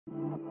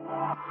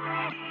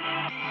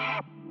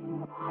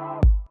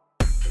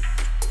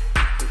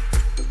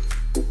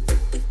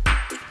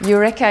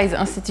EuReCa is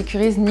Institut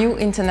Curie's new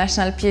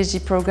international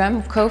PhD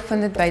program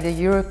co-funded by the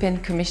European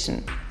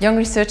Commission. Young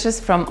researchers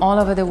from all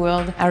over the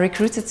world are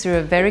recruited through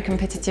a very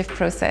competitive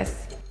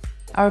process.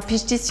 Our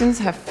PhD students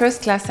have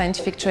first-class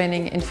scientific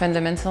training in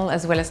fundamental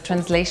as well as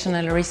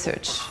translational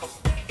research.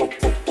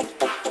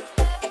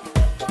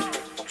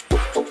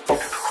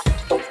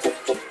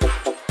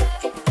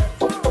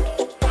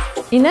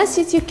 In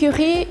Institut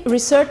Curie,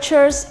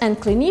 researchers and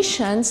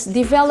clinicians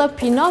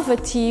develop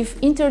innovative,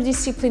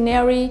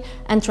 interdisciplinary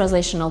and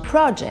translational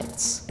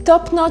projects.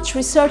 Top-notch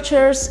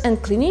researchers and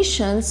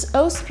clinicians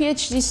host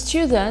PhD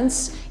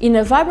students in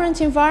a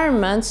vibrant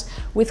environment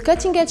with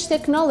cutting-edge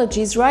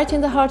technologies right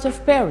in the heart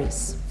of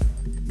Paris.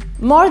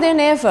 More than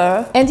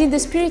ever, and in the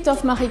spirit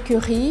of Marie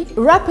Curie,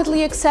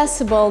 rapidly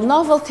accessible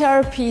novel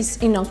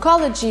therapies in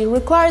oncology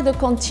require the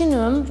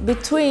continuum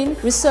between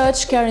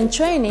research, care and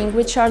training,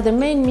 which are the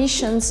main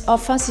missions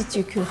of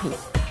Institut Curie.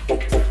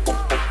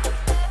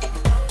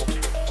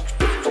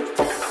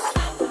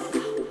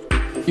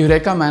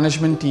 EuReCa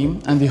management team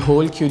and the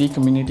whole Curie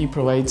community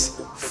provides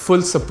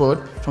full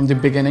support from the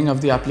beginning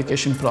of the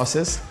application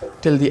process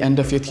till the end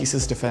of your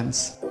thesis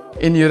defense.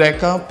 In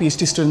EuReCa,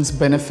 PhD students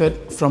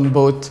benefit from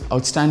both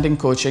outstanding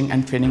coaching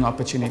and training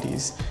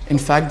opportunities. In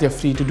fact, they're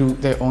free to do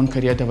their own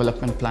career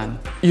development plan.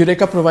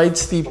 EuReCa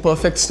provides the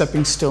perfect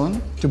stepping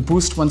stone to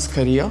boost one's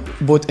career,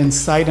 both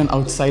inside and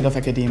outside of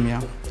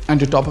academia. And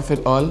to top of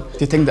it all,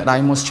 the thing that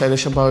I most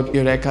cherish about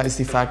EuReCa is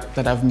the fact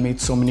that I've made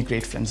so many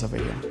great friends over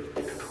here.